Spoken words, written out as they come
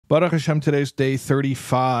Baruch Hashem, today's day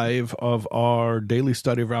 35 of our daily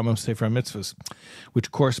study of Rambam Sefer HaMitzvos,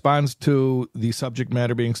 which corresponds to the subject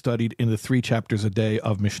matter being studied in the 3 chapters a day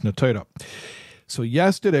of Mishnah Torah. So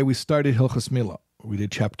yesterday we started Hilchos Milah. We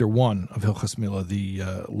did chapter 1 of Hilchos Milah, the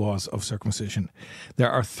laws of circumcision.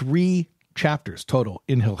 There are 3 chapters total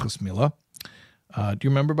in Hilchos Milah. Do you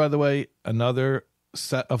remember, by the way, another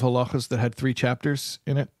set of halachas that had 3 chapters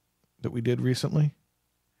in it that we did recently?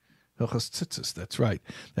 Hilchos Tzitzis, that's right.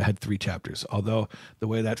 That had 3 chapters. Although the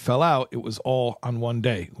way that fell out, it was all on one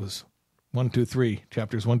day. It was 1, 2, 3,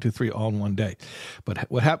 chapters 1, 2, 3, all in one day. But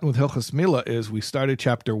what happened with Hilchos Milah is we started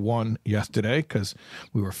chapter 1 yesterday because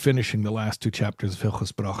we were finishing the last 2 chapters of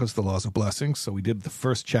Hilchos Brachos, the laws of blessings. So we did the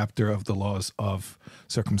first chapter of the laws of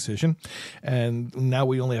circumcision. And now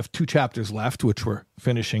we only have 2 chapters left, which we're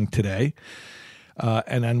finishing today.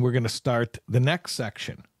 And then we're going to start the next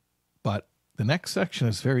section. But the next section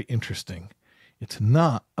is very interesting. It's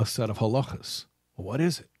not a set of halachas. Well, what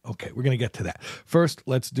is it? Okay, we're going to get to that. First,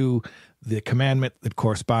 let's do the commandment that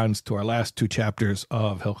corresponds to our last 2 chapters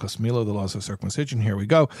of Hilchos Milah, the laws of circumcision. Here we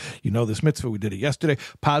go. You know this mitzvah. We did it yesterday.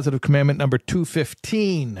 Positive commandment number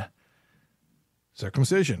 215,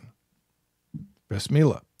 circumcision, bris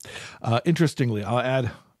milah. Interestingly, I'll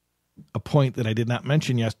add a point that I did not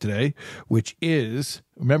mention yesterday, which is,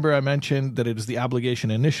 remember I mentioned that it is the obligation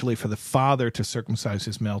initially for the father to circumcise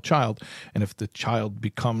his male child, and if the child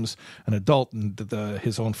becomes an adult and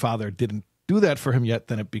his own father didn't do that for him yet,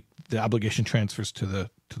 then the obligation transfers to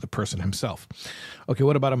the person himself. Okay,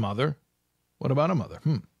 what about a mother? What about a mother?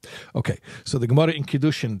 Okay, so the Gemara in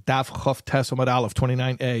Kiddushin, Daf Chof Tes Amud Aleph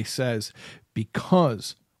 29a says,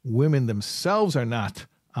 because women themselves are not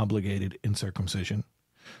obligated in circumcision,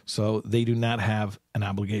 so they do not have an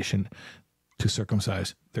obligation to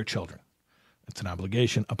circumcise their children. It's an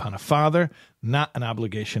obligation upon a father, not an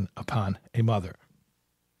obligation upon a mother.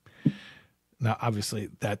 Now,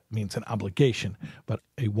 obviously, that means an obligation, but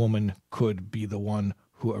a woman could be the one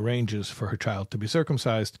who arranges for her child to be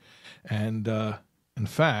circumcised. And in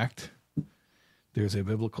fact, there's a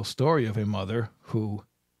biblical story of a mother who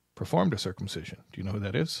performed a circumcision. Do you know who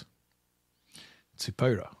that is?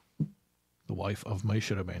 Sefer, the wife of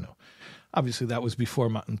Moshe Rabbeinu. Obviously, that was before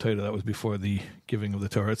Matan Torah. That was before the giving of the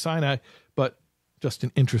Torah at Sinai, but just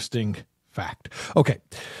an interesting fact. Okay,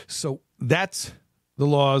 so that's the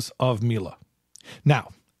laws of Milah. Now,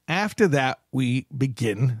 after that, we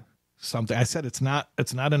begin something. I said it's not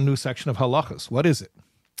a new section of halachas. What is it?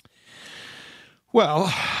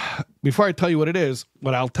 Well, before I tell you what it is,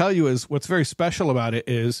 what I'll tell you is what's very special about it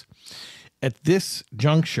is at this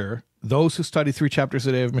juncture, those who study 3 chapters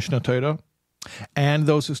a day of Mishnah Torah and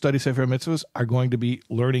those who study Sefer HaMitzvos are going to be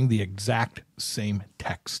learning the exact same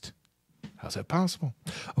text. How's that possible?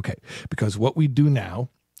 Okay, because what we do now,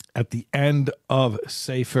 at the end of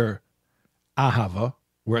Sefer Ahava,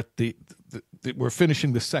 we're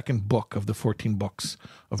finishing the second book of the 14 books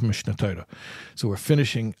of Mishnah Torah. So we're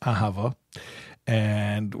finishing Ahava,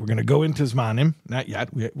 and we're going to go into Zmanim. Not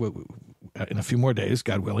yet. We in a few more days,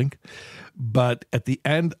 God willing. But at the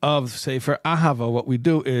end of Sefer Ahava, what we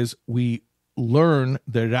do is we learn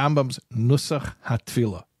the Rambam's Nusach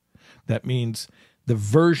HaTefila. That means the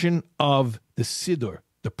version of the Siddur,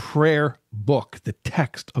 the prayer book, the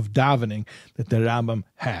text of davening that the Rambam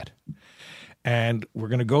had. And we're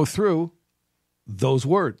going to go through those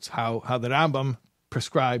words, how the Rambam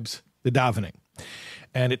prescribes the davening.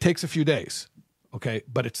 And it takes a few days, okay?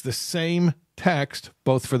 But it's the same text,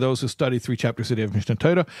 both for those who study 3 chapters a day of Mishnah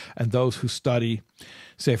Torah and those who study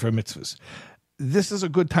Sefer HaMitzvos. This is a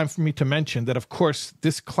good time for me to mention that, of course,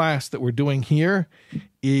 this class that we're doing here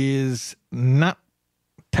is not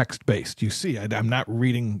text-based. You see, I'm not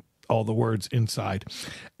reading all the words inside.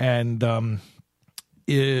 And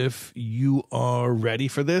if you are ready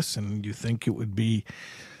for this and you think it would be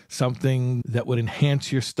something that would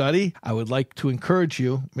enhance your study, I would like to encourage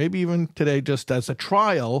you, maybe even today just as a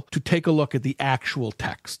trial, to take a look at the actual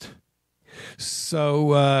text.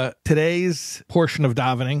 So today's portion of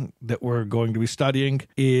davening that we're going to be studying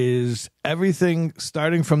is everything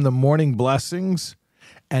starting from the morning blessings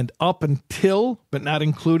and up until, but not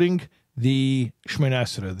including, the Shemona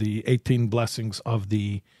Esrei, the 18 blessings of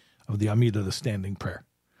the Amidah, the standing prayer.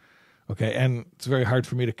 Okay, and it's very hard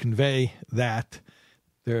for me to convey that.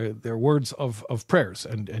 They're words of prayers,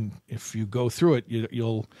 and if you go through it,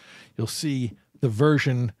 you'll see the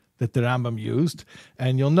version that the Rambam used,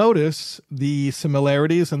 and you'll notice the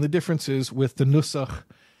similarities and the differences with the Nusach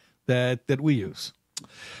that we use.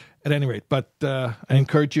 At any rate, but I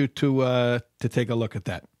encourage you to take a look at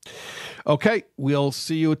that. Okay, we'll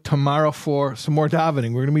see you tomorrow for some more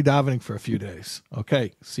davening. We're going to be davening for a few days.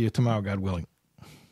 Okay, see you tomorrow, God willing.